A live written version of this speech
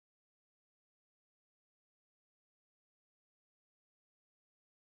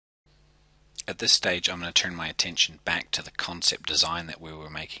At this stage I'm going to turn my attention back to the concept design that we were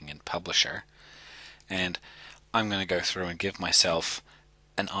making in Publisher, and I'm going to go through and give myself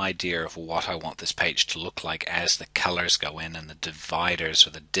an idea of what I want this page to look like as the colors go in and the dividers or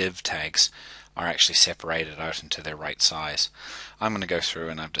the div tags are actually separated out into their right size. I'm going to go through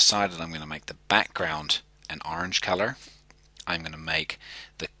and I've decided I'm going to make the background an orange color. I'm going to make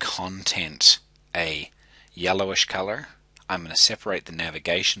the content a yellowish color. I'm going to separate the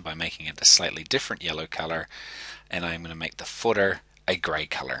navigation by making it a slightly different yellow color, and I'm going to make the footer a gray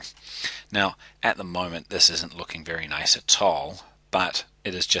color. Now at the moment this isn't looking very nice at all, but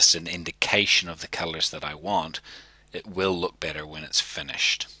it is just an indication of the colors that I want. It will look better when it's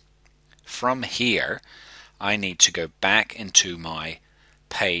finished. From here I need to go back into my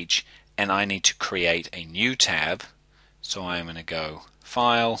page and I need to create a new tab. So I'm going to go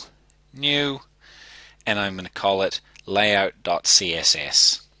File, New, and I'm going to call it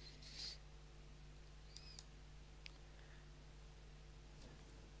layout.css.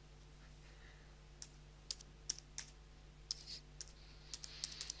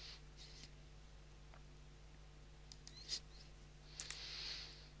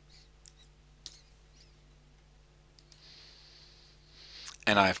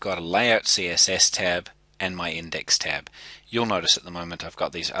 And I've got a layout CSS tab and my index tab. You'll notice at the moment I've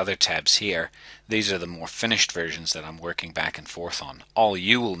got these other tabs here. These are the more finished versions that I'm working back and forth on. All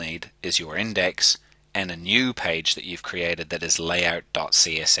you will need is your index and a new page that you've created that is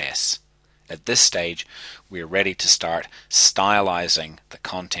layout.css. At this stage we're ready to start stylizing the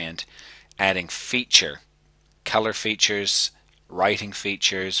content, adding color features, writing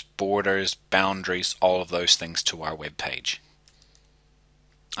features, borders, boundaries, all of those things to our web page.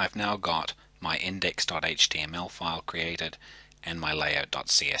 I've now got my index.html file created and my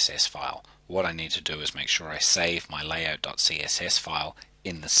layout.css file. What I need to do is make sure I save my layout.css file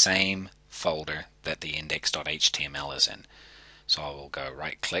in the same folder that the index.html is in. So I will go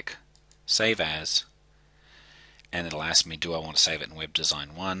right click, Save As, and it'll ask me, do I want to save it in Web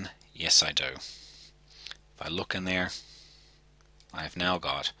Design 1? Yes, I do. If I look in there, I've now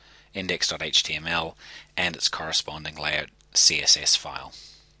got index.html and its corresponding layout.css file.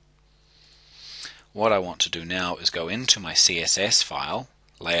 What I want to do now is go into my CSS file,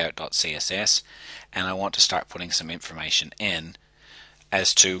 layout.css, and I want to start putting some information in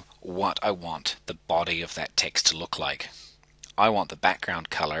as to what I want the body of that text to look like. I want the background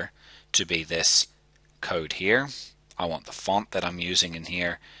color to be this code here. I want the font that I'm using in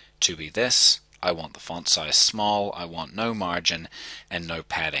here to be this. I want the font size small. I want no margin and no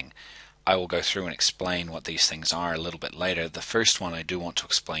padding. I will go through and explain what these things are a little bit later. The first one I do want to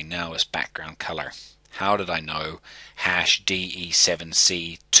explain now is background color. How did I know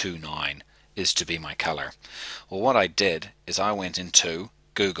 #DE7C29 is to be my color? Well, what I did is I went into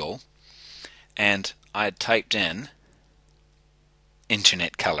Google and I had typed in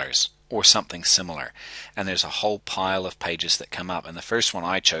internet colors or something similar, and there's a whole pile of pages that come up, and the first one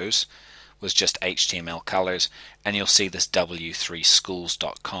I chose was just HTML colors, and you'll see this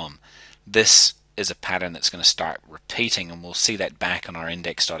W3Schools.com. This is a pattern that's going to start repeating, and we'll see that back on our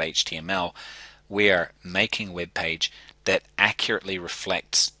index.html. We are making a web page that accurately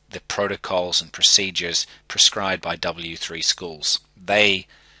reflects the protocols and procedures prescribed by W3Schools. They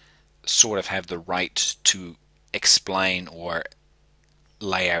sort of have the right to explain or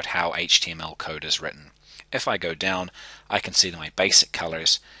lay out how HTML code is written. If I go down, I can see my basic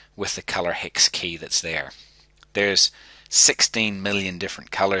colors with the color hex key that's there. There's 16 million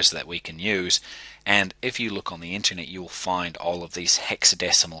different colors that we can use, and if you look on the internet you will find all of these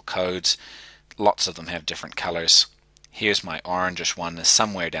hexadecimal codes. Lots of them have different colors. Here's my orangish one, is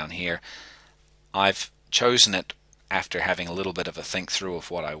somewhere down here. I've chosen it after having a little bit of a think through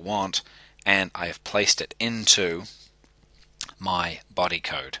of what I want, and I have placed it into my body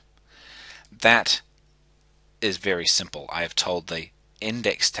code. That is very simple. I have told the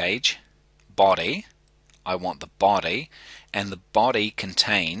index page body, I want the body, and the body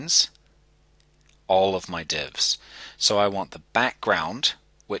contains all of my divs. So I want the background,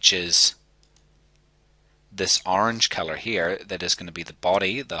 which is this orange color here, that is going to be the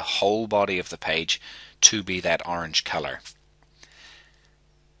body, the whole body of the page, to be that orange color.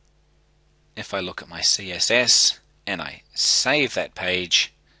 If I look at my CSS and I save that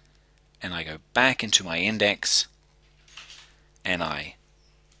page and I go back into my index and I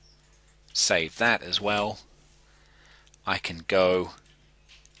save that as well, I can go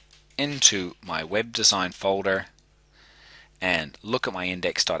into my web design folder and look at my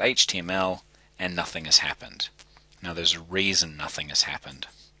index.html, and nothing has happened. Now there's a reason nothing has happened.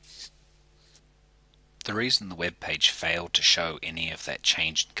 The reason the web page failed to show any of that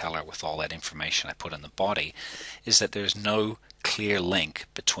change in color with all that information I put in the body is that there's no clear link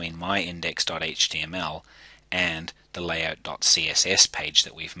between my index.html and the layout.css page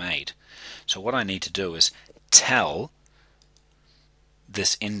that we've made. So what I need to do is tell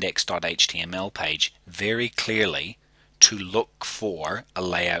this index.html page very clearly to look for a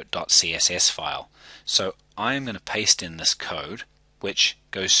layout.css file. So I'm going to paste in this code, which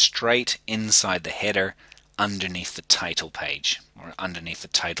goes straight inside the header underneath the title page, or underneath the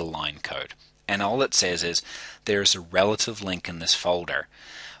title line code. And all it says is there's a relative link in this folder.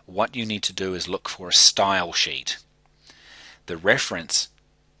 What you need to do is look for a style sheet. The reference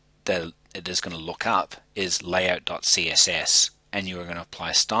that it is going to look up is layout.css, and you are going to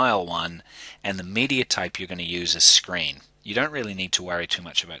apply style 1, and the media type you're going to use is screen. You don't really need to worry too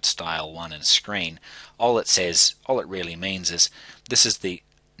much about style 1 and screen. All it really means is this is the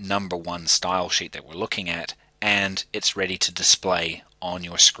number 1 style sheet that we're looking at, and it's ready to display on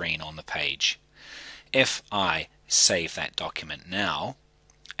your screen on the page. If I save that document now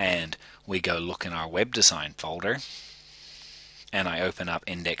and we go look in our web design folder and I open up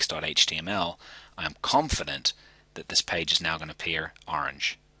index.html, I'm confident that this page is now going to appear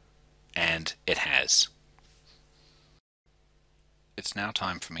orange, and it has. It's now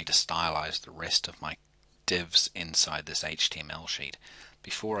time for me to stylize the rest of my divs inside this HTML sheet.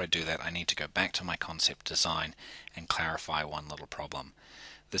 Before I do that, I need to go back to my concept design and clarify one little problem.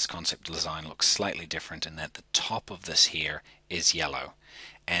 This concept design looks slightly different in that the top of this here is yellow,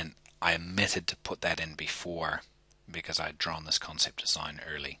 and I omitted to put that in before because I had drawn this concept design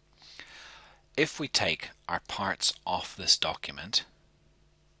early. If we take our parts off this document,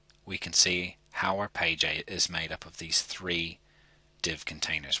 we can see how our page is made up of these 3 div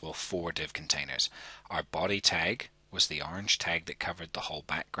containers, well 4 div containers. Our body tag was the orange tag that covered the whole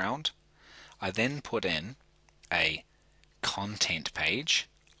background. I then put in a content page.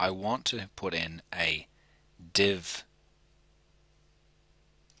 I want to put in a div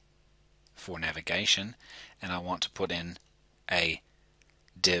for navigation, and I want to put in a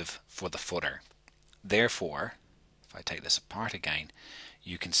div for the footer. Therefore, if I take this apart again,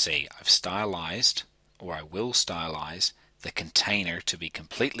 you can see I've stylized, or I will stylize, the container to be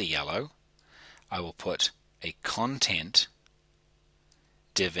completely yellow. I will put a content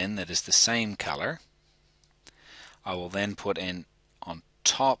div in that is the same color. I will then put in on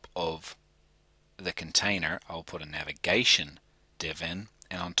top of the container, I'll put a navigation div in,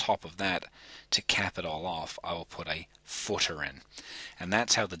 and on top of that, to cap it all off, I will put a footer in. And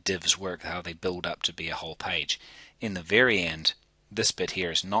that's how the divs work, how they build up to be a whole page. In the very end, this bit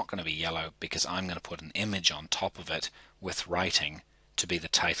here is not going to be yellow because I'm going to put an image on top of it with writing to be the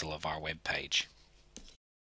title of our web page.